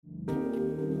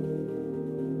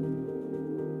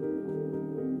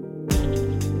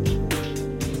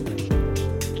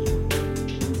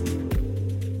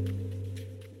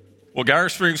Well, Geyer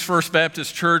Springs First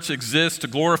Baptist Church exists to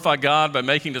glorify God by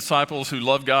making disciples who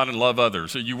love God and love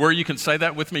others. Are you where you can say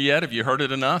that with me yet? Have you heard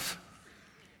it enough?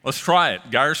 Let's try it.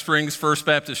 Geyer Springs First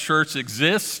Baptist Church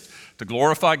exists to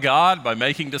glorify God by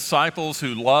making disciples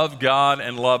who love God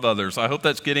and love others. I hope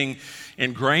that's getting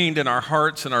ingrained in our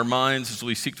hearts and our minds as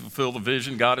we seek to fulfill the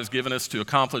vision God has given us to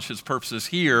accomplish His purposes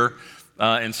here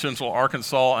in Central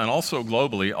Arkansas and also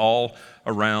globally all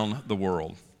around the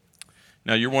world.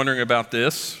 Now, you're wondering about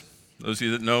this. Those of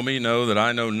you that know me know that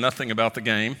I know nothing about the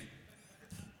game.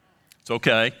 It's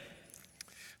okay.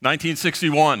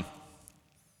 1961,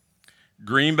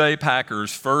 Green Bay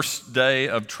Packers' first day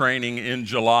of training in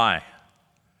July.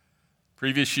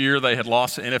 Previous year, they had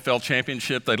lost the NFL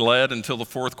championship. They led until the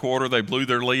fourth quarter. They blew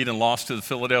their lead and lost to the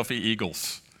Philadelphia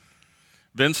Eagles.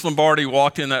 Vince Lombardi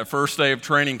walked in that first day of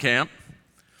training camp,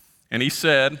 and he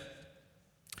said,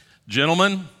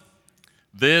 "Gentlemen,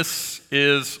 this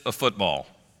is a football."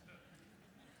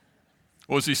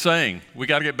 What was he saying? We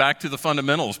got to get back to the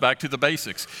fundamentals, back to the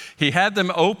basics. He had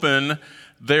them open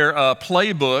their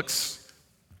playbooks,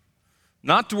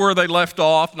 not to where they left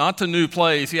off, not to new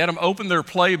plays. He had them open their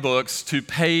playbooks to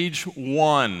page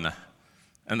 1.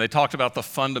 And they talked about the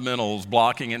fundamentals,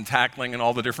 blocking and tackling, and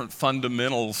all the different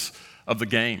fundamentals of the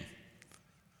game.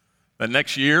 That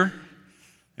next year,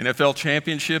 NFL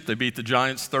championship, they beat the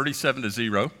Giants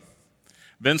 37-0.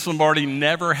 Vince Lombardi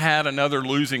never had another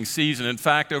losing season. In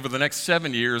fact, over the next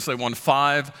 7 years, they won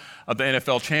 5 of the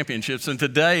NFL championships. And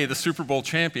today, the Super Bowl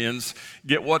champions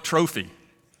get what trophy?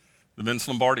 The Vince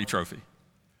Lombardi trophy.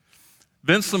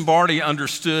 Vince Lombardi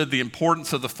understood the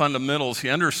importance of the fundamentals. He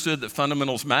understood that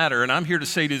fundamentals matter. And I'm here to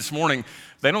say to you this morning,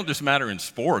 they don't just matter in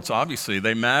sports, obviously.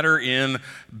 They matter in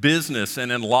business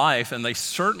and in life, and they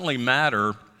certainly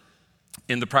matter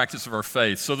in the practice of our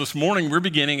faith. So this morning, we're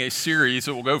beginning a series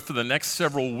that will go for the next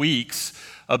several weeks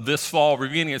of this fall. We're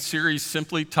beginning a series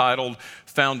simply titled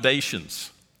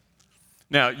Foundations.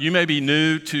 Now, you may be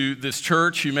new to this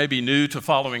church. You may be new to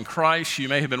following Christ. You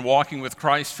may have been walking with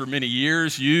Christ for many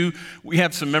years. We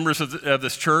have some members of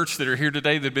this church that are here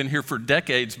today that have been here for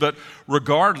decades. But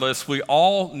regardless, we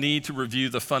all need to review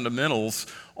the fundamentals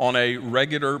on a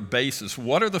regular basis.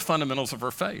 What are the fundamentals of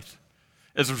our faith?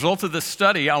 As a result of this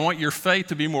study, I want your faith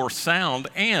to be more sound,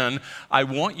 and I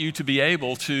want you to be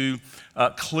able to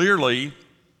clearly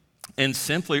and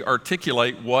simply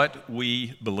articulate what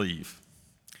we believe.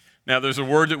 Now, there's a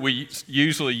word that we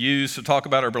usually use to talk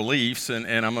about our beliefs,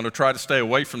 and I'm going to try to stay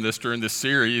away from this during this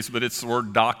series, but it's the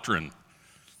word doctrine.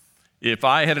 If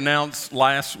I had announced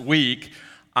last week,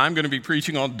 I'm going to be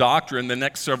preaching on doctrine the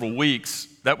next several weeks,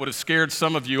 that would have scared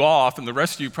some of you off, and the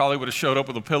rest of you probably would have showed up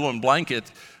with a pillow and blanket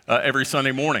every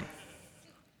Sunday morning.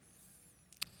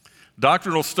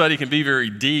 Doctrinal study can be very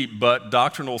deep, but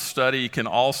doctrinal study can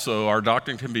also, our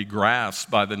doctrine can be grasped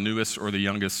by the newest or the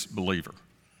youngest believer.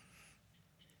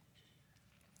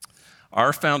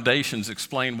 Our foundations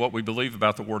explain what we believe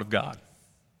about the Word of God.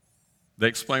 They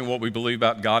explain what we believe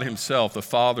about God Himself, the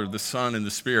Father, the Son, and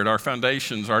the Spirit. Our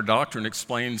foundations, our doctrine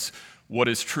explains what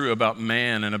is true about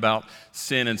man and about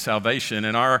sin and salvation.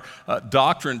 And our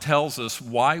doctrine tells us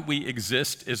why we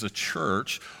exist as a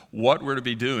church, what we're to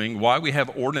be doing, why we have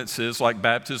ordinances like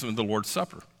baptism and the Lord's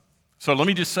Supper. So let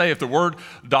me just say, if the word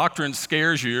doctrine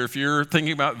scares you, or if you're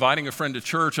thinking about inviting a friend to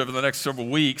church over the next several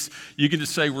weeks, you can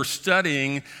just say we're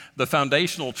studying the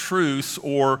foundational truths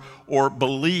or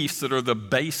beliefs that are the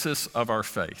basis of our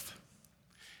faith.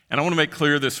 And I want to make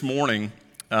clear this morning,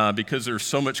 because there's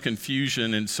so much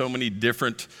confusion in so many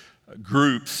different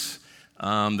groups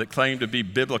that claim to be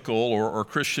biblical or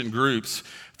Christian groups,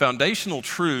 foundational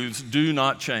truths do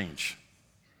not change.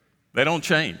 They don't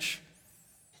change.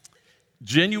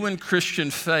 Genuine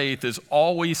Christian faith is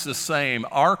always the same.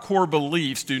 Our core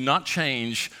beliefs do not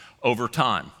change over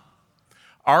time.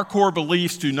 Our core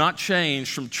beliefs do not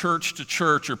change from church to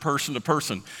church or person to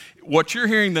person. What you're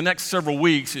hearing the next several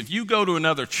weeks, if you go to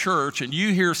another church and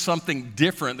you hear something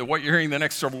different than what you're hearing the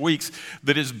next several weeks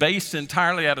that is based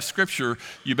entirely out of Scripture,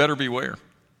 you better beware.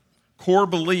 Core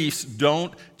beliefs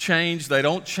don't change. They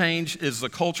don't change as the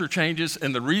culture changes,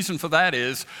 and the reason for that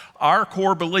is our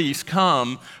core beliefs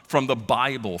come from the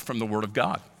Bible, from the Word of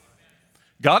God.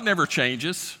 God never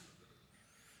changes.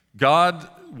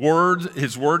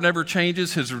 His Word never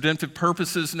changes. His redemptive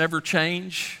purposes never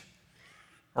change.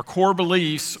 Our core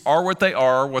beliefs are what they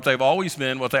are, what they've always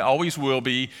been, what they always will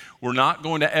be. We're not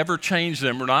going to ever change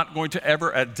them. We're not going to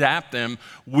ever adapt them.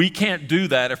 We can't do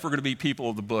that if we're going to be people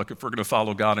of the book, if we're going to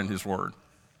follow God and His Word.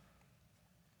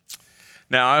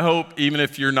 Now, I hope even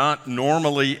if you're not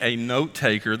normally a note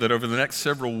taker, that over the next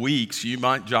several weeks you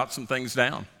might jot some things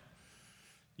down.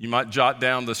 You might jot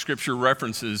down the scripture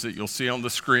references that you'll see on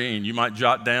the screen. You might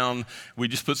jot down, we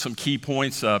just put some key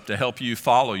points up to help you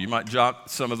follow. You might jot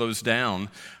some of those down.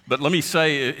 But let me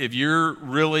say, if you're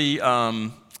really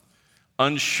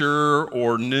unsure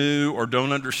or new or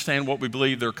don't understand what we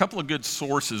believe, there are a couple of good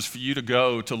sources for you to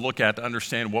go to look at to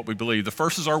understand what we believe. The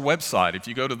first is our website. If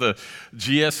you go to the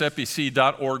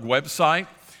gsfbc.org website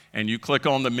and you click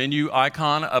on the menu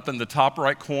icon up in the top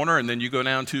right corner, and then you go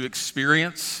down to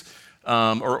experience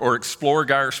or explore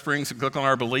Geyer Springs and click on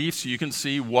our beliefs, you can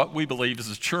see what we believe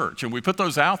as a church. And we put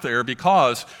those out there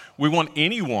because we want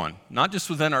anyone, not just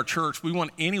within our church, we want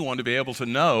anyone to be able to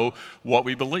know what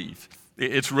we believe.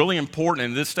 It's really important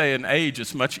in this day and age.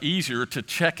 It's much easier to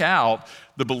check out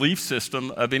the belief system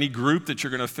of any group that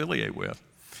you're going to affiliate with.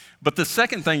 But the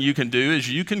second thing you can do is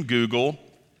you can Google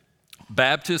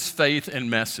Baptist Faith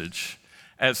and Message.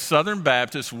 As Southern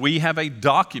Baptists, we have a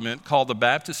document called the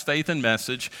Baptist Faith and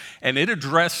Message, and it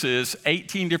addresses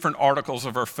 18 different articles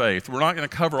of our faith. We're not going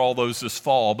to cover all those this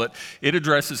fall, but it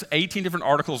addresses 18 different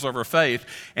articles of our faith,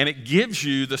 and it gives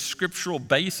you the scriptural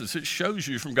basis. It shows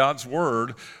you from God's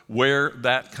Word where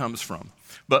that comes from.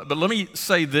 But let me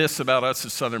say this about us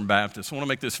as Southern Baptists. I want to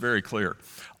make this very clear.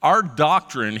 Our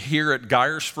doctrine here at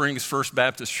Geyer Springs First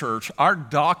Baptist Church, our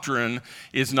doctrine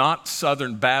is not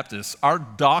Southern Baptist. Our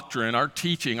doctrine, our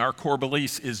teaching, our core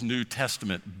beliefs is New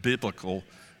Testament biblical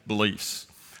beliefs.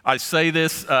 I say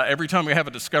this every time we have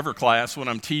a Discover class when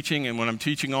I'm teaching, and when I'm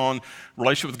teaching on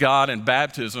relationship with God and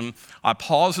baptism, I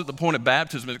pause at the point of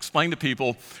baptism and explain to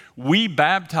people, we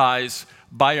baptize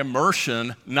by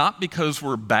immersion, not because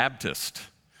we're Baptist.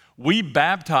 We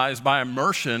baptize by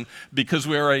immersion because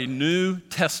we are a New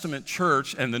Testament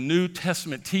church, and the New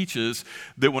Testament teaches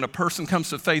that when a person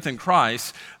comes to faith in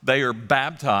Christ, they are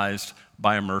baptized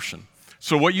by immersion.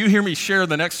 So what you hear me share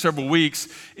the next several weeks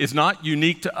is not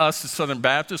unique to us as Southern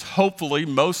Baptists. Hopefully,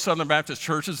 most Southern Baptist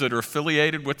churches that are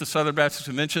affiliated with the Southern Baptist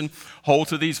Convention hold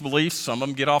to these beliefs. Some of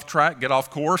them get off track, get off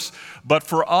course. But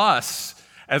for us,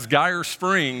 as Geyer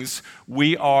Springs,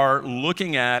 we are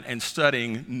looking at and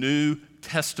studying New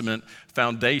Testament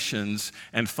foundations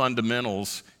and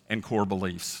fundamentals and core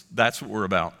beliefs. That's what we're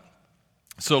about.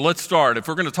 So let's start. If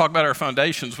we're going to talk about our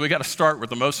foundations, we got to start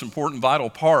with the most important, vital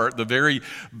part, the very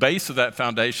base of that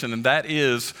foundation, and that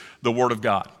is the Word of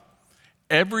God.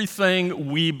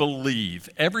 Everything we believe,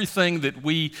 everything that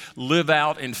we live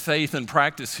out in faith and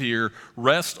practice here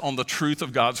rests on the truth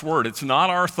of God's Word. It's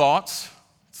not our thoughts,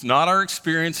 it's not our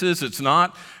experiences, it's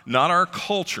not our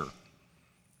culture.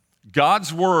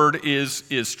 God's Word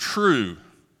is true.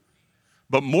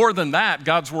 But more than that,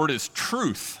 God's Word is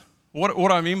truth. What do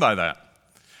I mean by that?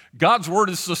 God's Word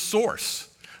is the source.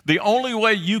 The only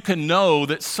way you can know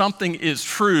that something is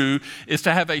true is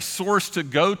to have a source to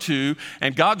go to,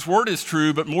 and God's Word is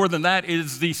true, but more than that, it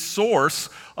is the source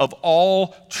of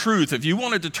all truth. If you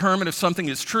want to determine if something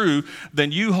is true,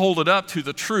 then you hold it up to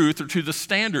the truth or to the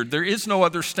standard. There is no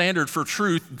other standard for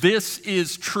truth. This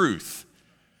is truth.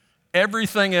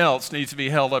 Everything else needs to be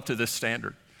held up to this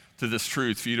standard, to this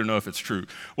truth, for you to know if it's true.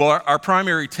 Well, our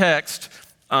primary text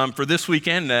for this week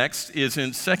and next is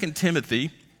in 2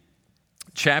 Timothy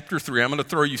chapter 3. I'm going to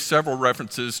throw you several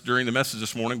references during the message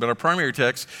this morning, but our primary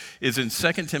text is in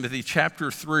 2 Timothy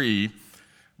chapter 3,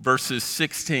 verses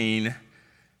 16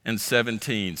 and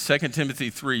 17. 2 Timothy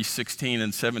 3, 16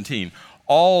 and 17.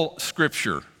 All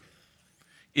Scripture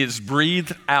is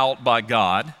breathed out by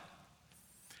God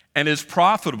and is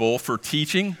profitable for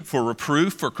teaching, for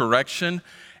reproof, for correction,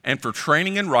 and for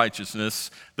training in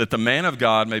righteousness, that the man of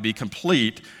God may be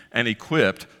complete and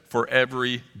equipped for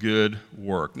every good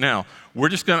work. Now, we're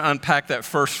just going to unpack that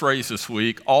first phrase this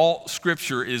week. All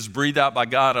Scripture is breathed out by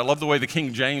God. I love the way the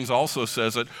King James also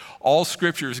says it. All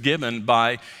Scripture is given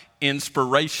by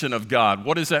inspiration of God.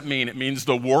 What does that mean? It means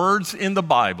the words in the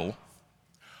Bible,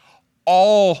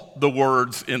 all the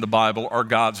words in the Bible are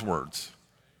God's words.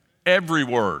 Every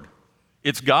word.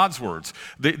 It's God's words.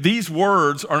 These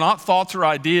words are not thoughts or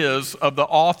ideas of the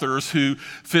authors who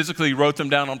physically wrote them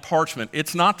down on parchment.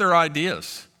 It's not their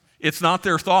ideas. It's not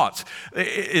their thoughts.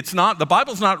 The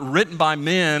Bible's not written by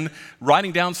men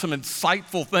writing down some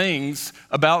insightful things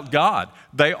about God.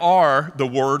 They are the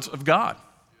words of God.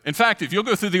 In fact, if you'll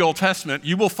go through the Old Testament,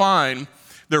 you will find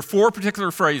there are four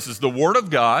particular phrases: the Word of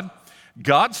God,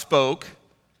 God spoke,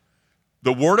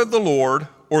 the Word of the Lord,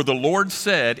 or the Lord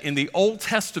said. In the Old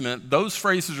Testament, those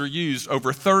phrases are used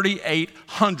over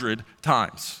 3,800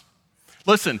 times.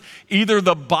 Listen, either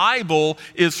the Bible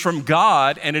is from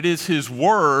God and it is His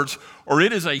words, or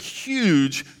it is a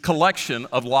huge collection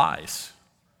of lies.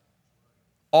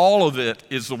 All of it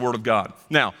is the Word of God.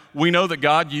 Now, we know that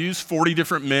God used 40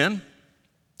 different men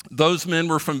Those men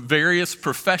were from various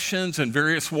professions and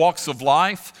various walks of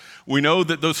life. We know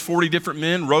that those 40 different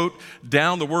men wrote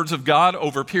down the words of God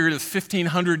over a period of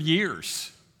 1,500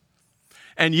 years.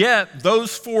 And yet,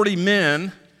 those 40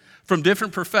 men from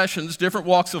different professions, different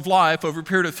walks of life, over a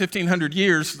period of 1,500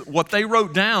 years, what they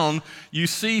wrote down, you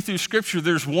see through Scripture,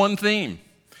 there's one theme.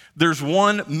 There's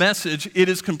one message. It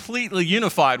is completely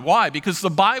unified. Why? Because the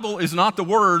Bible is not the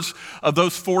words of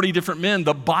those 40 different men.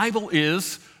 The Bible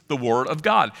is the Word of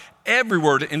God. Every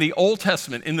word in the Old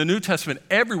Testament, in the New Testament,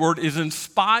 every word is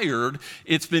inspired.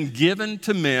 It's been given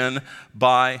to men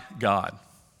by God.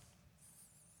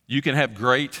 You can have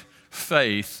great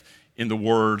faith in the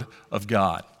Word of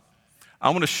God. I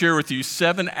want to share with you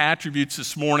 7 attributes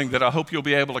this morning that I hope you'll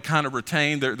be able to kind of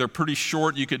retain. They're pretty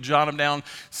short. You could jot them down.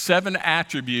 7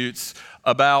 attributes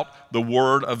about the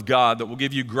Word of God that will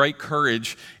give you great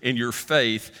courage in your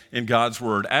faith in God's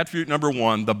Word. Attribute number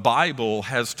 1, the Bible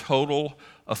has total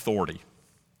authority.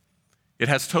 It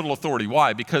has total authority.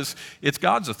 Why? Because it's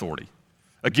God's authority.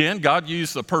 Again, God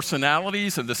used the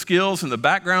personalities and the skills and the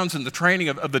backgrounds and the training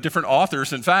of the different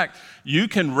authors. In fact, you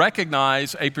can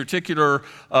recognize a particular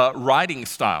writing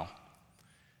style.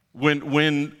 When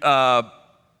the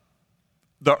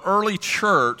early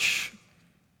church,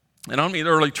 and I don't mean the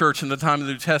early church in the time of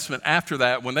the New Testament, after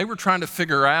that, when they were trying to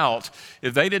figure out,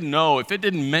 if they didn't know, if it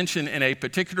didn't mention in a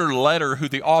particular letter who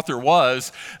the author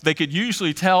was, they could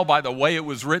usually tell by the way it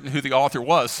was written who the author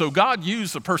was. So God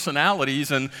used the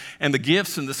personalities and the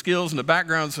gifts and the skills and the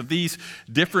backgrounds of these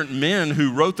different men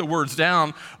who wrote the words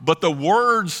down, but the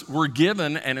words were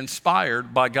given and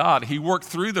inspired by God. He worked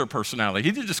through their personality.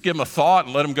 He didn't just give them a thought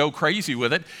and let them go crazy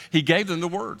with it. He gave them the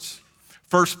words.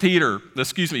 2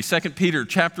 Peter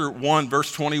chapter 1,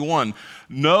 verse 21,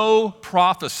 no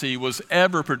prophecy was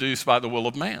ever produced by the will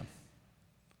of man.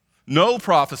 No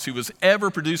prophecy was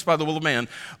ever produced by the will of man,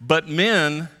 but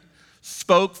men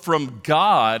spoke from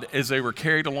God as they were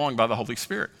carried along by the Holy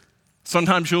Spirit.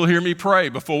 Sometimes you'll hear me pray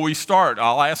before we start.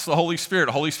 I'll ask the Holy Spirit,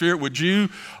 Holy Spirit, would you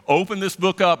open this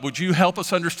book up? Would you help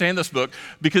us understand this book?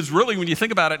 Because really, when you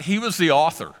think about it, he was the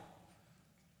author.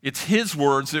 It's his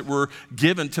words that were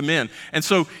given to men. And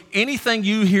so anything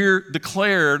you hear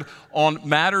declared on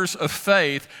matters of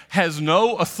faith has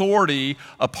no authority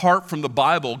apart from the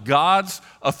Bible. God's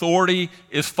authority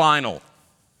is final.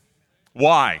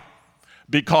 Why?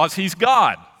 Because he's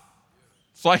God.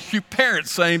 It's like you parents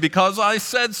saying, because I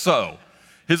said so.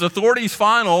 His authority is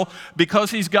final because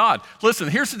he's God. Listen,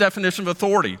 here's the definition of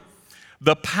authority.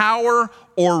 The power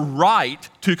or right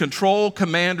to control,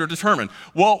 command, or determine.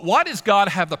 Well, why does God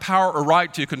have the power or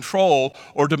right to control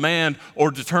or demand or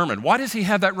determine? Why does he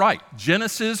have that right?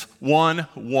 Genesis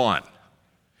 1:1.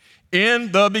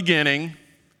 In the beginning,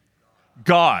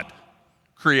 God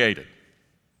created.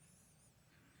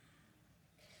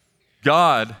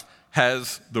 God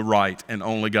has the right, and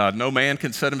only God. No man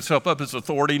can set himself up as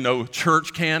authority. No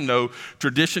church can, no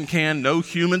tradition can, no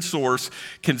human source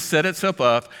can set itself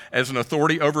up as an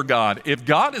authority over God. If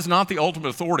God is not the ultimate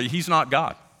authority, he's not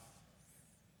God.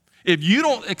 If you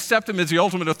don't accept him as the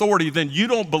ultimate authority, then you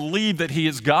don't believe that he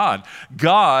is God.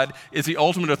 God is the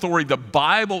ultimate authority. The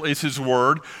Bible is his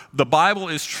word. The Bible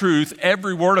is truth,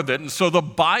 every word of it. And so the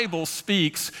Bible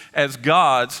speaks as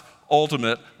God's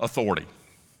ultimate authority.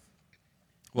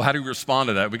 Well, how do we respond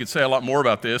to that? We could say a lot more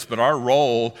about this, but our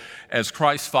role as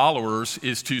Christ followers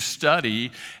is to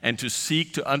study and to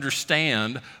seek to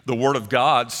understand the Word of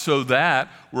God so that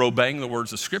we're obeying the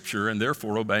words of Scripture and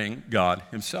therefore obeying God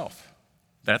himself.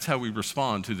 That's how we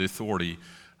respond to the authority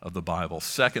of the Bible.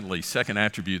 Secondly, second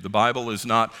attribute, the Bible is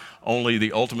not only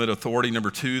the ultimate authority.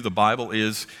 Number 2, the Bible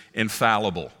is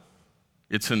infallible.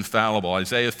 It's infallible.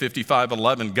 Isaiah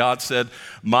 55:11, God said,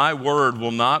 my word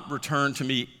will not return to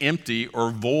me empty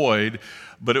or void,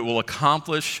 but it will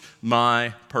accomplish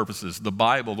my purposes. The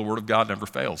Bible, the Word of God, never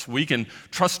fails. We can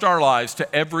trust our lives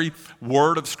to every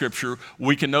word of Scripture.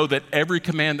 We can know that every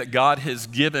command that God has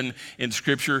given in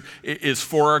Scripture is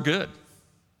for our good.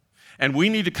 And we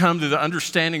need to come to the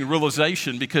understanding and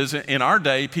realization, because in our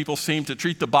day, people seem to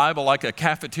treat the Bible like a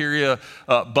cafeteria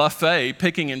buffet,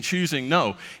 picking and choosing.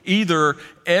 No, either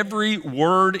every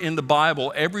word in the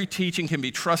Bible, every teaching can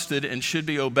be trusted and should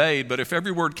be obeyed, but if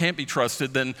every word can't be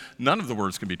trusted, then none of the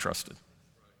words can be trusted.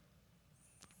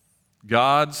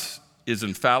 God's is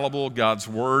infallible. God's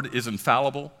word is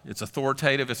infallible. It's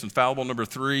authoritative. It's infallible. Number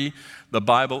 3, the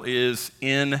Bible is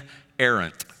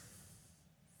inerrant.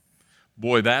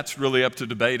 Boy, that's really up to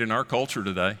debate in our culture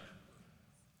today.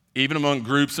 Even among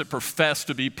groups that profess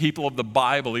to be people of the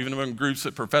Bible, even among groups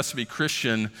that profess to be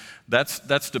Christian,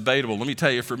 that's debatable. Let me tell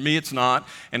you, for me it's not,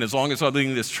 and as long as I'm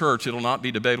leading this church, it'll not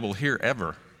be debatable here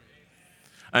ever.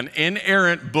 An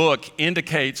inerrant book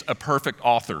indicates a perfect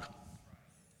author.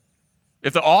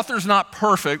 If the author's not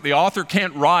perfect, the author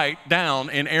can't write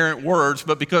down inerrant words,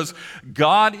 but because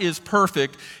God is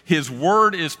perfect, His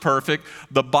Word is perfect,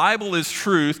 the Bible is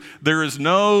truth, there is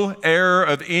no error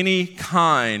of any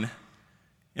kind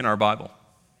in our Bible.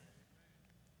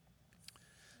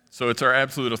 So it's our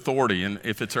absolute authority, and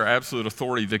if it's our absolute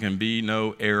authority, there can be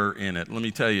no error in it. Let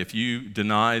me tell you, if you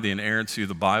deny the inerrancy of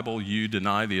the Bible, you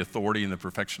deny the authority and the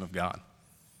perfection of God.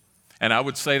 And I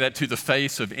would say that to the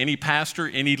face of any pastor,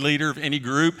 any leader of any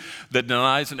group that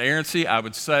denies inerrancy, I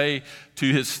would say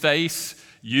to his face,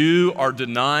 you are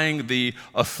denying the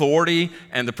authority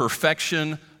and the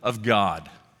perfection of God.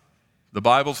 The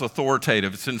Bible's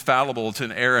authoritative, it's infallible, it's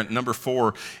inerrant. Number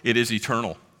 4, it is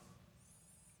eternal.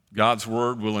 God's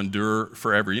word will endure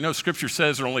forever. You know, Scripture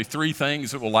says there are only 3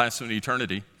 things that will last in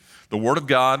eternity: the Word of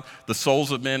God, the souls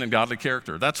of men, and godly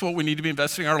character. That's what we need to be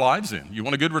investing our lives in. You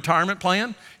want a good retirement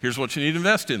plan? Here's what you need to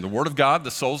invest in: the Word of God,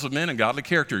 the souls of men, and godly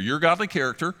character. Your godly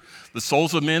character, the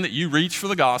souls of men that you reach for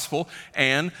the gospel,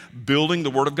 and building the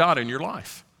Word of God in your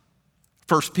life.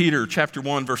 1 Peter chapter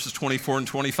 1, verses 24 and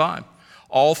 25.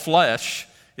 All flesh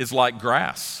is like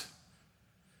grass,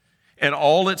 and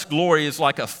all its glory is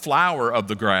like a flower of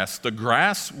the grass. The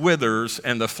grass withers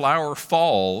and the flower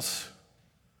falls,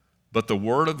 but the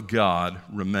Word of God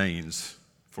remains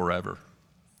forever.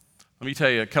 Let me tell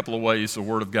you a couple of ways the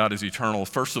Word of God is eternal.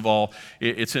 First of all,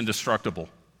 it's indestructible.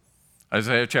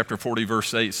 Isaiah chapter 40,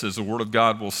 verse 8 says the Word of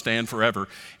God will stand forever.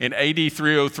 In AD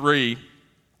 303,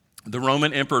 the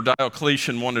Roman Emperor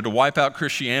Diocletian wanted to wipe out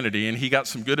Christianity, and he got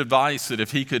some good advice that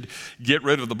if he could get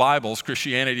rid of the Bibles,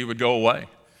 Christianity would go away.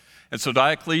 And so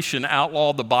Diocletian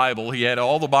outlawed the Bible. He had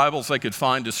all the Bibles they could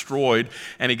find destroyed,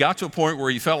 and he got to a point where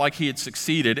he felt like he had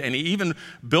succeeded, and he even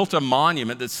built a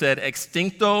monument that said,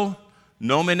 Extincto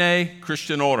nomine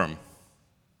Christianorum.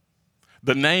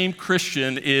 The name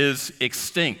Christian is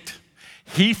extinct.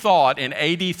 He thought in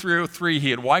AD 303 he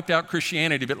had wiped out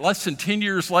Christianity, but less than 10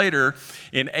 years later,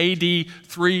 in AD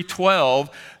 312,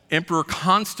 Emperor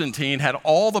Constantine had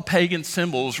all the pagan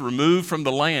symbols removed from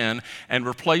the land and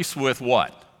replaced with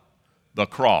what? The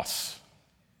cross.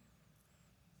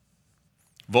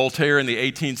 Voltaire in the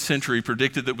 18th century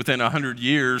predicted that within 100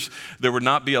 years there would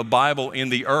not be a Bible in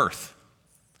the earth.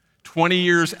 20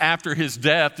 years after his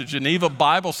death, the Geneva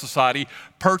Bible Society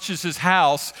purchased his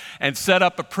house and set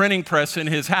up a printing press in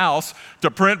his house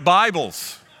to print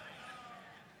Bibles.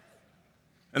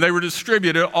 And they were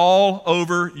distributed all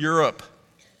over Europe.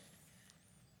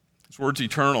 His word's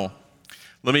eternal.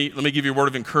 Let me give you a word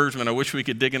of encouragement. I wish we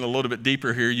could dig in a little bit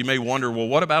deeper here. You may wonder, well,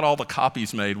 what about all the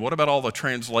copies made? What about all the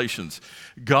translations?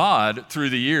 God, through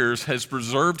the years, has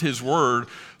preserved His Word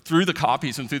through the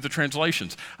copies and through the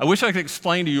translations. I wish I could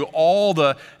explain to you all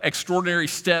the extraordinary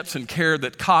steps and care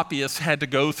that copyists had to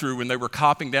go through when they were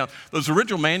copying down. Those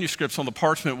original manuscripts on the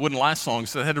parchment wouldn't last long,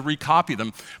 so they had to recopy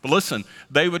them. But listen,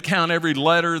 they would count every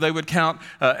letter, they would count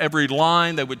every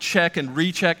line, they would check and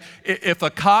recheck. If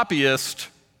a copyist...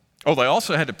 Oh, they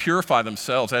also had to purify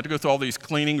themselves. They had to go through all these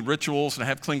cleaning rituals and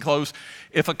have clean clothes.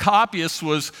 If a copyist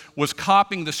was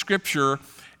copying the Scripture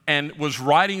and was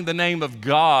writing the name of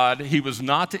God, he was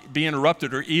not to be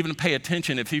interrupted or even pay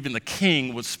attention if even the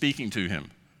king was speaking to him.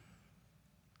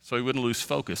 So he wouldn't lose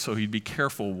focus, so he'd be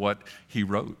careful what he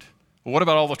wrote. Well, what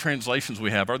about all the translations we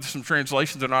have? Are there some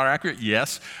translations that are not accurate?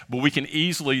 Yes, but we can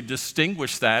easily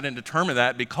distinguish that and determine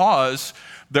that because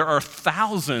there are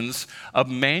thousands of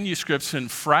manuscripts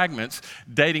and fragments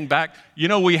dating back. You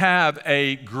know, we have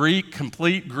a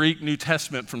complete Greek New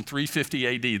Testament from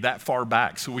 350 AD, that far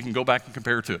back, so we can go back and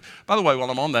compare it to it. By the way, while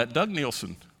I'm on that, Doug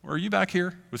Nielsen, are you back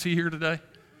here? Was he here today?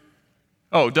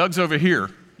 Oh, Doug's over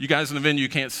here. You guys in the venue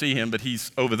can't see him, but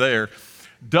he's over there.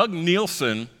 Doug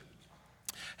Nielsen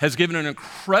has given an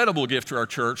incredible gift to our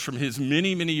church from his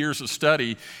many, many years of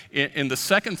study. In the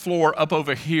second floor up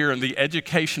over here in the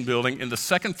education building, in the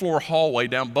second floor hallway,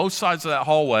 down both sides of that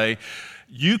hallway,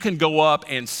 you can go up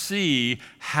and see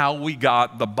how we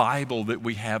got the Bible that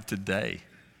we have today.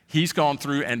 He's gone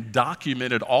through and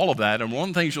documented all of that. And one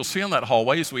of the things you'll see on that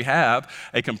hallway is we have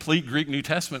a complete Greek New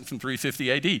Testament from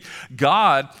 350 AD.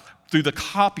 God, through the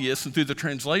copyists and through the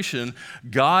translation,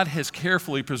 God has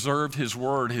carefully preserved His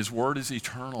Word. His Word is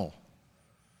eternal.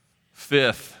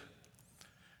 Fifth,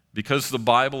 because the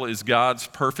Bible is God's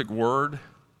perfect Word,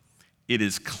 it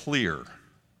is clear.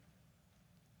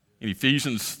 In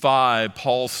Ephesians 5,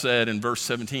 Paul said in verse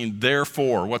 17,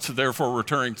 therefore, what's the therefore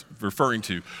referring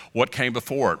to? What came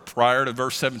before it? Prior to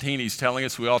verse 17, he's telling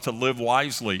us we ought to live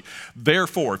wisely.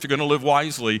 Therefore, if you're going to live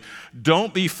wisely,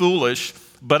 don't be foolish,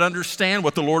 but understand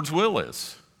what the Lord's will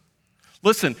is.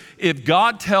 Listen, if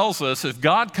God tells us, if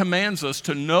God commands us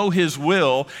to know His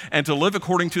will and to live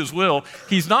according to His will,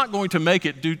 He's not going to make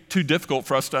it too difficult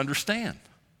for us to understand.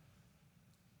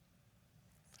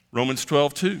 Romans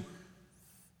 12:2.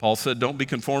 Paul said, don't be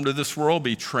conformed to this world,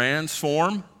 be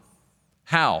transformed.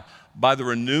 How? By the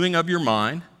renewing of your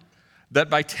mind,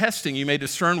 that by testing you may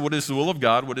discern what is the will of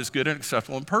God, what is good and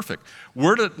acceptable and perfect.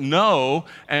 We're to know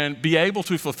and be able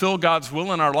to fulfill God's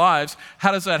will in our lives.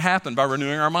 How does that happen? By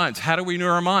renewing our minds. How do we renew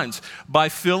our minds? By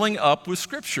filling up with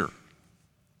Scripture.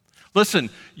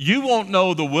 Listen, you won't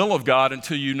know the will of God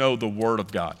until you know the Word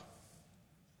of God.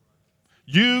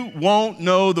 You won't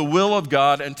know the will of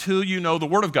God until you know the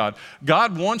Word of God.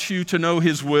 God wants you to know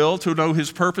His will, to know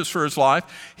His purpose for His life.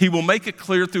 He will make it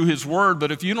clear through His Word,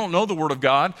 but if you don't know the Word of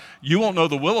God, you won't know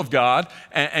the will of God,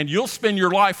 and you'll spend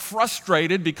your life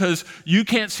frustrated because you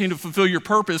can't seem to fulfill your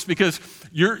purpose because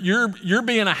you're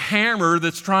being a hammer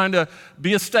that's trying to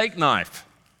be a steak knife.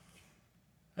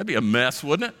 That'd be a mess,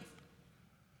 wouldn't it?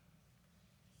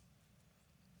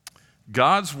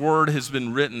 God's Word has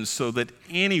been written so that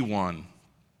anyone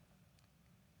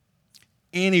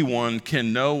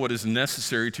can know what is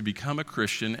necessary to become a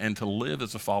Christian and to live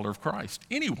as a follower of Christ.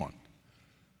 Anyone.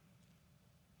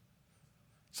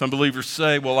 Some believers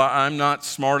say, well, I'm not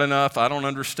smart enough. I don't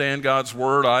understand God's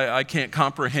Word. I can't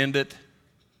comprehend it.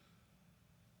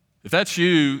 If that's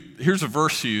you, here's a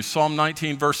verse to you, Psalm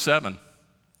 19, verse 7.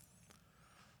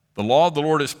 The law of the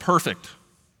Lord is perfect,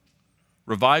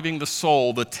 reviving the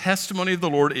soul. The testimony of the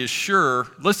Lord is sure,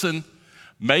 listen,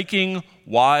 making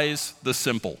wise the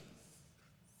simple.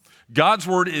 God's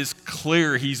Word is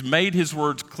clear. He's made His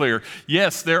words clear.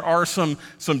 Yes, there are some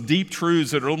deep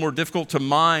truths that are a little more difficult to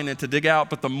mine and to dig out,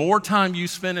 but the more time you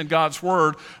spend in God's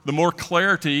Word, the more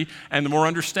clarity and the more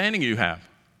understanding you have.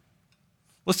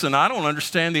 Listen, I don't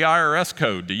understand the IRS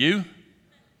code. Do you?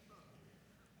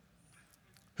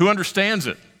 Who understands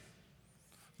it?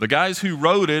 The guys who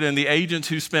wrote it and the agents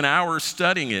who spent hours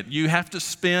studying it. You have to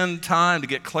spend time to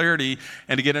get clarity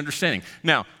and to get understanding.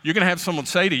 Now, you're going to have someone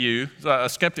say to you, a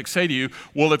skeptic say to you,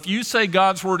 well, if you say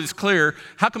God's Word is clear,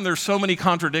 how come there's so many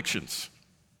contradictions?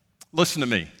 Listen to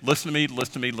me, listen to me,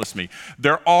 listen to me, listen to me.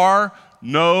 There are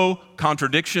no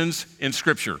contradictions in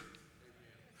Scripture.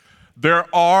 There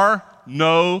are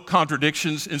no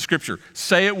contradictions in Scripture.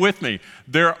 Say it with me.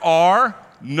 There are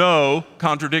no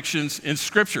contradictions in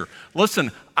Scripture.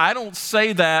 Listen, I don't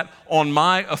say that on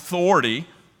my authority.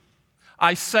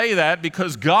 I say that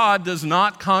because God does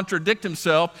not contradict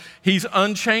Himself. He's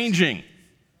unchanging.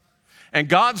 And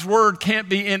God's Word can't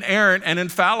be inerrant and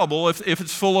infallible if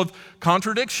it's full of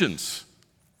contradictions.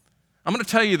 I'm going to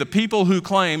tell you, the people who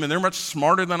claim, and they're much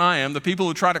smarter than I am, the people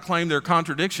who try to claim their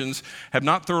contradictions have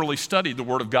not thoroughly studied the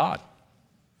Word of God.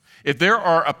 If there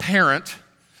are apparent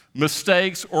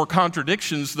mistakes or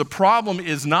contradictions, the problem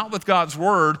is not with God's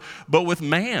Word, but with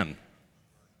man.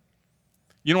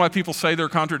 You know why people say there are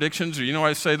contradictions, or you know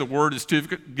why I say the Word is too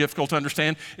difficult to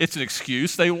understand? It's an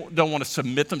excuse. They don't want to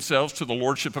submit themselves to the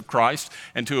Lordship of Christ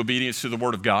and to obedience to the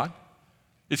Word of God.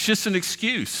 It's just an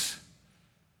excuse.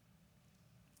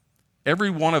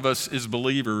 Every one of us as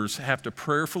believers have to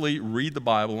prayerfully read the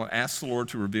Bible and ask the Lord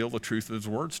to reveal the truth of His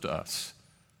words to us.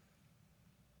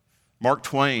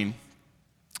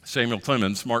 Samuel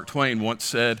Clemens, Mark Twain once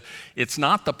said, it's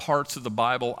not the parts of the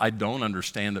Bible I don't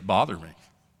understand that bother me.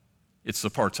 It's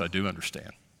the parts I do understand.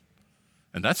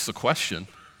 And that's the question.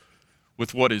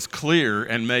 With what is clear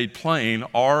and made plain,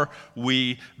 are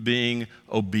we being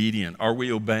obedient? Are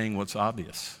we obeying what's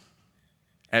obvious?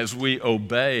 As we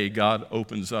obey, God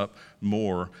opens up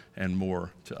more and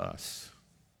more to us.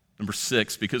 Number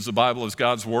 6, because the Bible is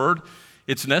God's Word,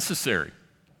 it's necessary.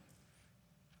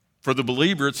 For the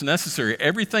believer, it's necessary.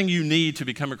 Everything you need to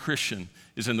become a Christian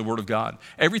is in the Word of God.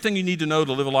 Everything you need to know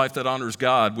to live a life that honors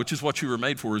God, which is what you were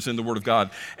made for, is in the Word of God.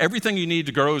 Everything you need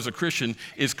to grow as a Christian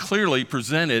is clearly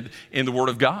presented in the Word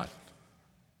of God.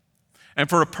 And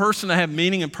for a person to have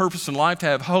meaning and purpose in life, to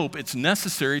have hope, it's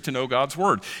necessary to know God's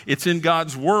Word. It's in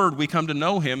God's Word we come to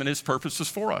know Him and His purposes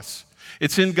for us.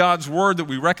 It's in God's Word that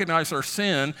we recognize our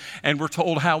sin and we're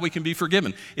told how we can be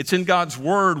forgiven. It's in God's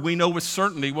Word we know with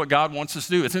certainty what God wants us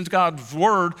to do. It's in God's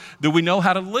Word that we know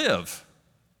how to live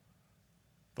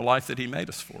the life that He made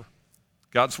us for.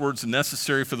 God's Word's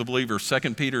necessary for the believer.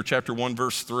 2 Peter chapter 1,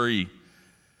 verse 3.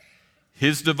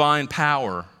 His divine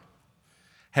power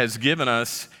has given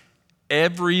us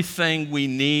everything we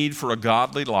need for a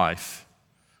godly life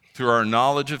through our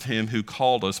knowledge of Him who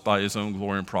called us by His own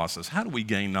glory and process. How do we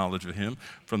gain knowledge of Him?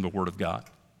 From the Word of God.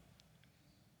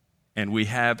 And we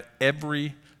have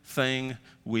every everything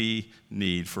we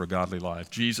need for a godly life.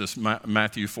 Jesus,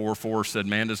 Matthew 4:4 said,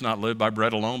 man does not live by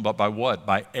bread alone, but by what?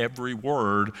 By every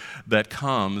word that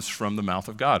comes from the mouth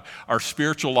of God. Our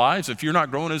spiritual lives, if you're not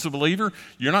growing as a believer,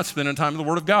 you're not spending time in the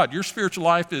Word of God. Your spiritual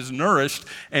life is nourished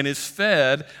and is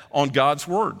fed on God's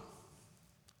Word.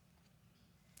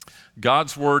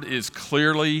 God's Word is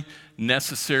clearly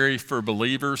necessary for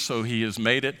believers, so He has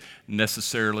made it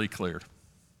necessarily clear.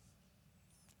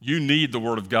 You need the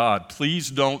Word of God. Please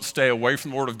don't stay away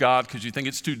from the Word of God because you think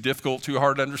it's too difficult, too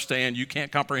hard to understand, you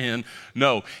can't comprehend.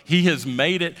 No, He has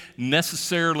made it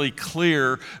necessarily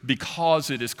clear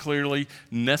because it is clearly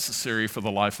necessary for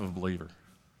the life of a believer.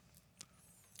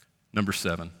 Number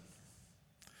 7,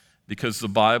 because the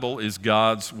Bible is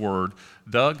God's Word.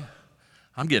 Doug,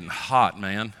 I'm getting hot,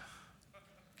 man.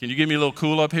 Can you give me a little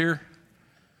cool up here?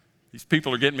 These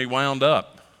people are getting me wound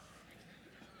up.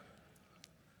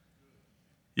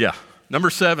 Yeah. Number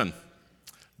 7,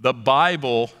 the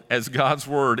Bible as God's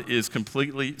Word is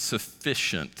completely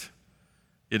sufficient.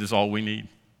 It is all we need.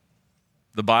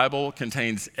 The Bible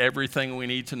contains everything we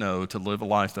need to know to live a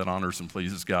life that honors and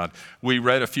pleases God. We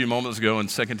read a few moments ago in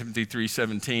 2 Timothy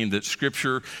 3:17 that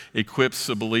Scripture equips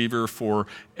the believer for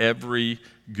every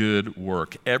good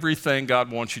work. Everything God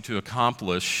wants you to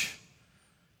accomplish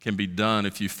can be done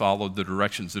if you follow the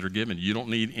directions that are given. You don't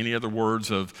need any other words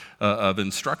of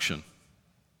instruction.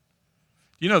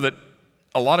 You know that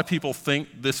a lot of people think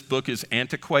this book is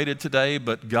antiquated today,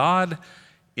 but God,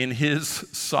 in His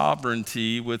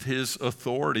sovereignty, with His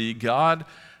authority, God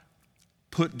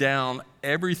put down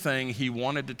everything He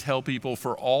wanted to tell people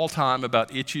for all time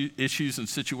about issues and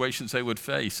situations they would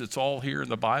face. It's all here in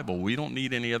the Bible. We don't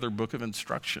need any other book of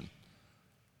instruction.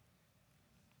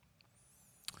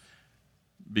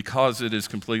 Because it is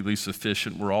completely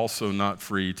sufficient, we're also not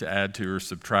free to add to or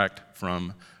subtract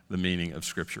from the meaning of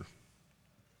Scripture.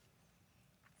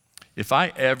 If I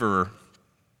ever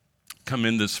come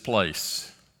in this place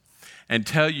and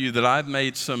tell you that I've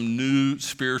made some new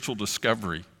spiritual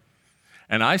discovery,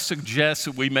 and I suggest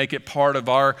that we make it part of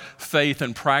our faith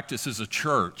and practice as a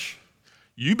church,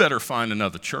 you better find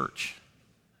another church.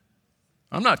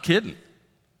 I'm not kidding.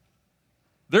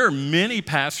 There are many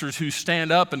pastors who stand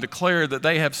up and declare that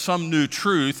they have some new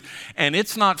truth, and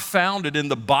it's not founded in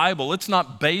the Bible. It's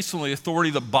not based on the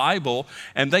authority of the Bible,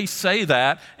 and they say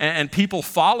that, and people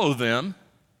follow them.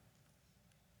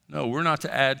 No, we're not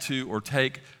to add to or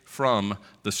take from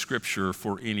the Scripture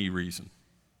for any reason.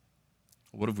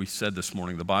 What have we said this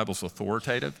morning? The Bible's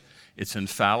authoritative. It's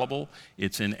infallible,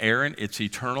 it's inerrant, it's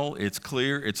eternal, it's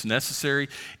clear, it's necessary,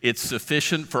 it's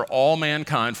sufficient for all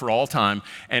mankind for all time.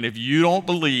 And if you don't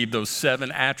believe those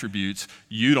 7 attributes,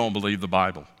 you don't believe the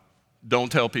Bible.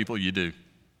 Don't tell people you do.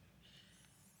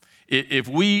 If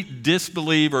we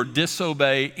disbelieve or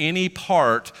disobey any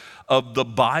part of the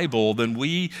Bible, then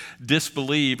we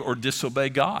disbelieve or disobey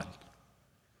God.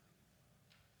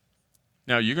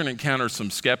 Now, you're going to encounter some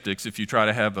skeptics if you try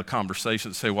to have a conversation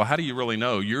and say, well, how do you really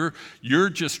know? You're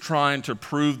just trying to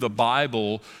prove the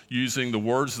Bible using the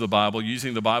words of the Bible,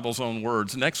 using the Bible's own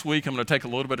words. Next week, I'm going to take a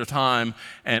little bit of time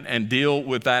and deal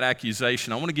with that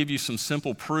accusation. I want to give you some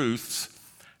simple proofs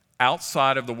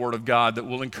outside of the Word of God that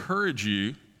will encourage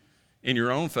you in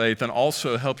your own faith and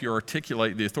also help you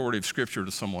articulate the authority of Scripture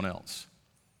to someone else.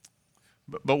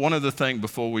 But one other thing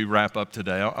before we wrap up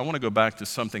today, I want to go back to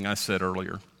something I said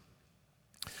earlier.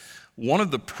 One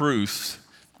of the proofs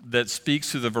that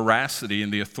speaks to the veracity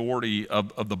and the authority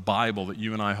of the Bible that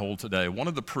you and I hold today, one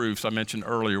of the proofs I mentioned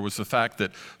earlier was the fact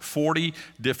that 40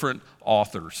 different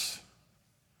authors,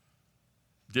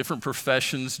 different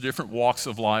professions, different walks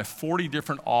of life, 40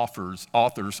 different authors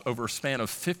over a span of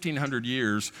 1,500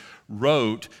 years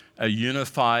wrote a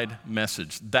unified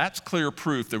message. That's clear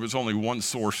proof there was only one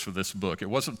source for this book. It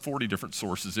wasn't 40 different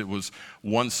sources. It was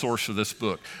one source for this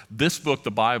book. This book,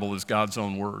 the Bible, is God's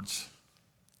own words.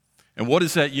 And what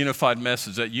is that unified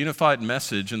message? That unified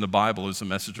message in the Bible is a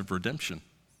message of redemption.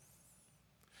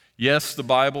 Yes, the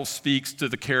Bible speaks to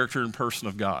the character and person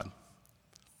of God.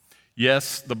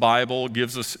 Yes, the Bible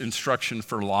gives us instruction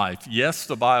for life. Yes,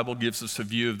 the Bible gives us a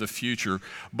view of the future.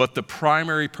 But the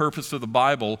primary purpose of the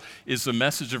Bible is the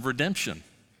message of redemption.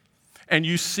 And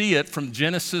you see it from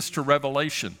Genesis to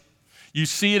Revelation. You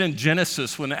see it in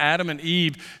Genesis when Adam and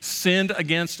Eve sinned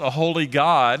against a holy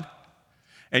God.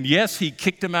 And yes, He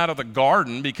kicked them out of the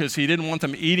garden because He didn't want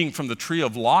them eating from the tree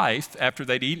of life after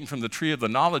they'd eaten from the tree of the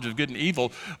knowledge of good and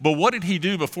evil. But what did He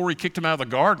do before He kicked them out of the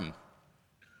garden?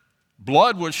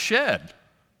 Blood was shed.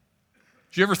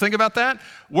 Did you ever think about that?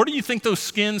 Where do you think those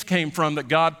skins came from that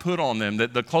God put on them,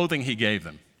 that the clothing He gave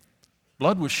them?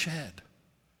 Blood was shed.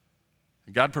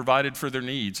 God provided for their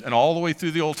needs. And all the way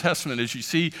through the Old Testament, as you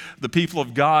see the people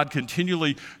of God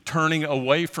continually turning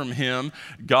away from him,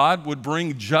 God would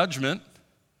bring judgment.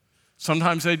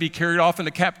 Sometimes they'd be carried off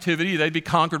into captivity. They'd be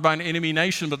conquered by an enemy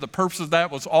nation. But the purpose of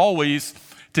that was always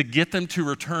to get them to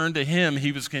return to him.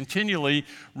 He was continually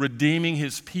redeeming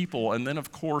his people. And then,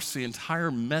 of course, the entire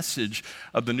message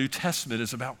of the New Testament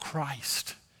is about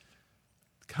Christ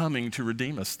coming to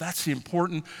redeem us. That's the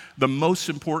most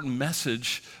important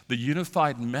message. The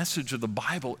unified message of the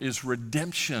Bible is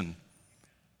redemption.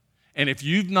 And if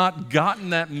you've not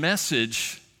gotten that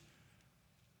message,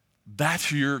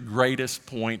 that's your greatest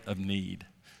point of need.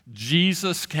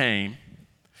 Jesus came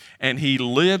and he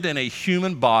lived in a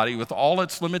human body with all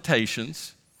its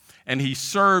limitations, and he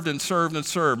served and served and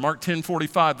served. Mark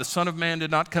 10:45, the Son of Man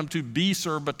did not come to be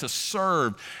served, but to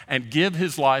serve and give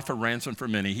his life a ransom for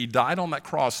many. He died on that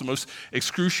cross, the most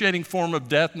excruciating form of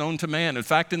death known to man. In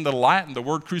fact, in the Latin, the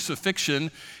word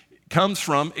crucifixion comes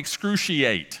from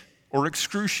excruciate or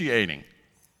excruciating.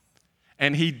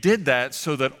 And he did that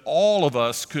so that all of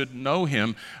us could know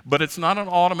him, but it's not an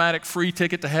automatic free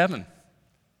ticket to heaven.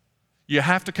 You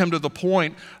have to come to the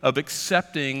point of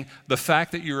accepting the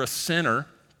fact that you're a sinner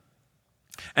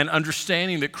and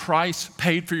understanding that Christ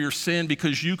paid for your sin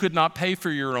because you could not pay for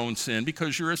your own sin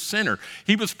because you're a sinner.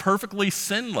 He was perfectly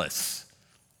sinless.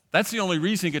 That's the only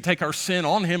reason he could take our sin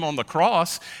on him on the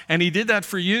cross, and he did that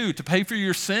for you to pay for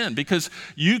your sin because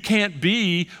you can't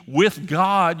be with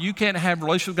God. You can't have a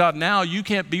relationship with God now. You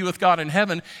can't be with God in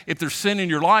heaven if there's sin in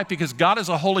your life because God is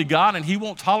a holy God and he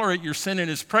won't tolerate your sin in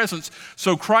his presence.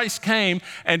 So Christ came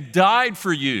and died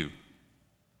for you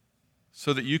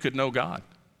so that you could know God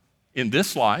in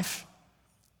this life.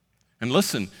 And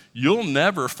listen, you'll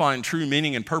never find true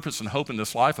meaning and purpose and hope in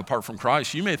this life apart from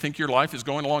Christ. You may think your life is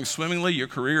going along swimmingly, your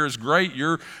career is great,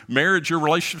 your marriage, your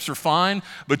relationships are fine,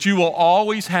 but you will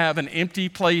always have an empty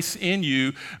place in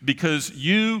you because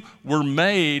you were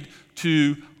made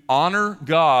to honor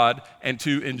God and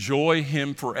to enjoy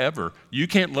him forever. You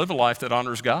can't live a life that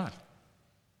honors God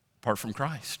apart from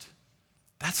Christ.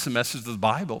 That's the message of the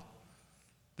Bible,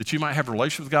 that you might have a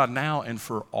relationship with God now and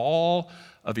for all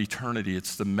of eternity.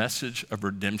 It's the message of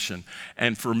redemption.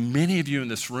 And for many of you in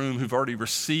this room who've already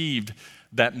received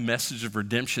that message of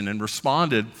redemption and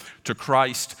responded to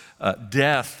Christ's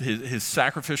death, his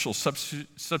sacrificial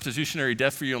substitutionary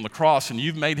death for you on the cross, and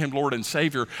you've made him Lord and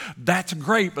Savior, that's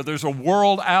great, but there's a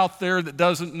world out there that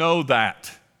doesn't know that.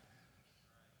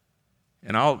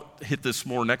 And I'll hit this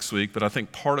more next week, but I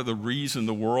think part of the reason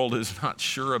the world is not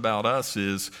sure about us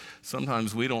is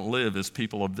sometimes we don't live as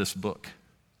people of this book.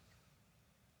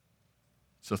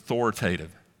 It's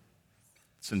authoritative.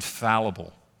 It's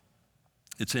infallible.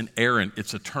 It's inerrant.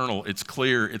 It's eternal. It's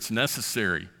clear. It's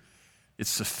necessary.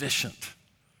 It's sufficient.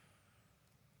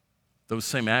 Those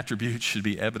same attributes should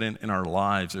be evident in our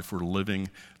lives if we're living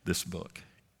this book.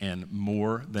 And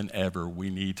more than ever, we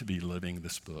need to be living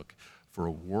this book for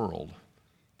a world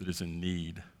that is in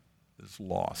need, that is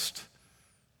lost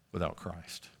without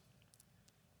Christ.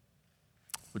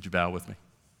 Would you bow with me?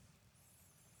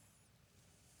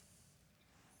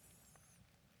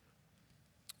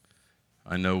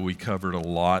 I know we covered a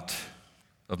lot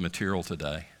of material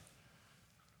today.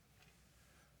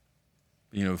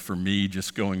 You know, for me,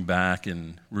 just going back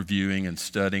and reviewing and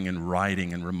studying and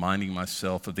writing and reminding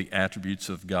myself of the attributes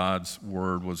of God's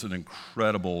word was an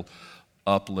incredible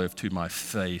uplift to my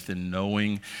faith in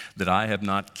knowing that I have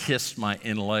not kissed my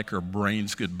intellect or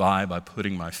brains goodbye by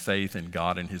putting my faith in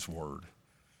God and his word.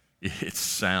 It's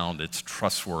sound, it's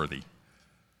trustworthy.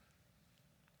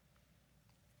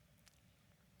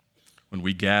 When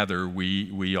we gather,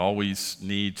 we always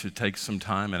need to take some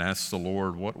time and ask the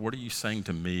Lord, what are you saying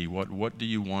to me? What do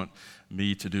you want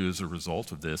me to do as a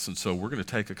result of this? And so we're going to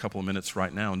take a couple of minutes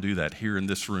right now and do that here in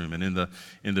this room and in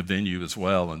the venue as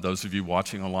well. And those of you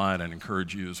watching online, I'd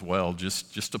encourage you as well,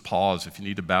 just to pause. If you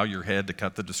need to bow your head to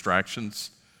cut the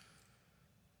distractions,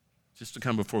 just to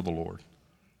come before the Lord.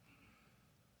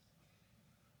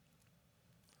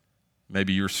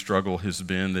 Maybe your struggle has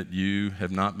been that you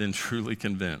have not been truly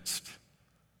convinced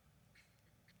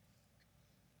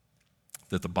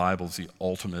that the Bible is the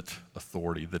ultimate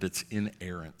authority, that it's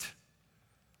inerrant,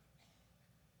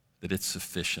 that it's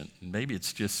sufficient. And maybe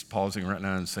it's just pausing right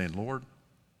now and saying, Lord,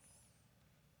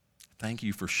 thank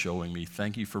you for showing me.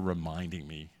 Thank you for reminding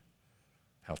me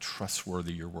how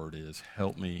trustworthy your word is.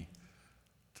 Help me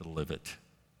to live it.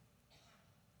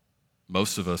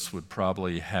 Most of us would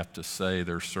probably have to say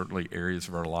there's certainly areas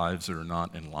of our lives that are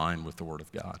not in line with the Word of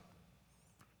God.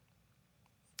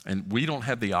 And we don't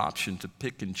have the option to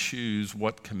pick and choose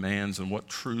what commands and what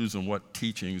truths and what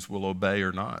teachings we'll obey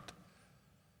or not.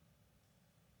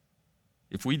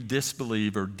 If we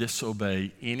disbelieve or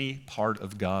disobey any part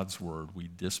of God's word, we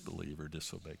disbelieve or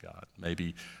disobey God.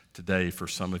 Maybe today for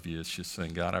some of you it's just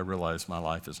saying, God, I realize my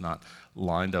life is not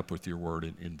lined up with your word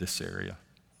in this area.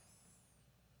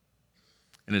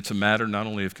 And it's a matter not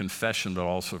only of confession, but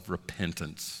also of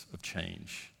repentance, of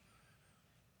change.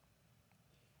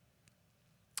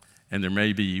 And there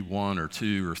may be one or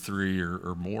two or three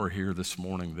or more here this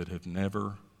morning that have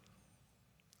never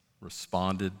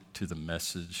responded to the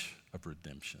message of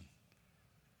redemption.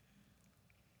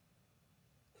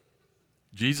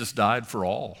 Jesus died for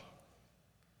all.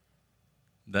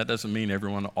 That doesn't mean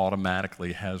everyone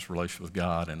automatically has a relationship with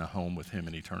God and a home with him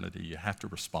in eternity. You have to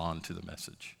respond to the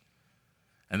message.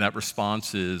 And that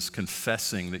response is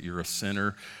confessing that you're a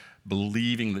sinner,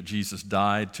 believing that Jesus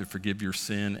died to forgive your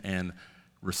sin, and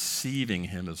receiving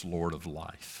him as Lord of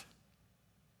life.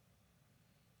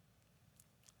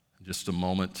 In just a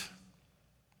moment,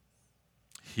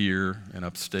 here and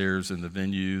upstairs in the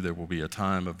venue, there will be a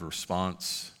time of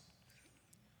response.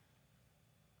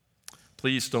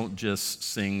 Please don't just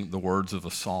sing the words of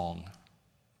a song.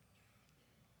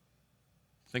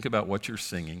 Think about what you're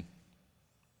singing.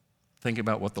 Think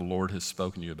about what the Lord has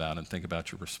spoken to you about, and think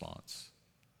about your response.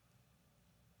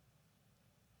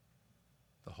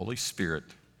 The Holy Spirit,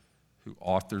 who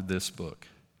authored this book,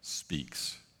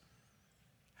 speaks.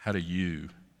 How do you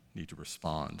need to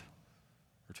respond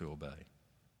or to obey?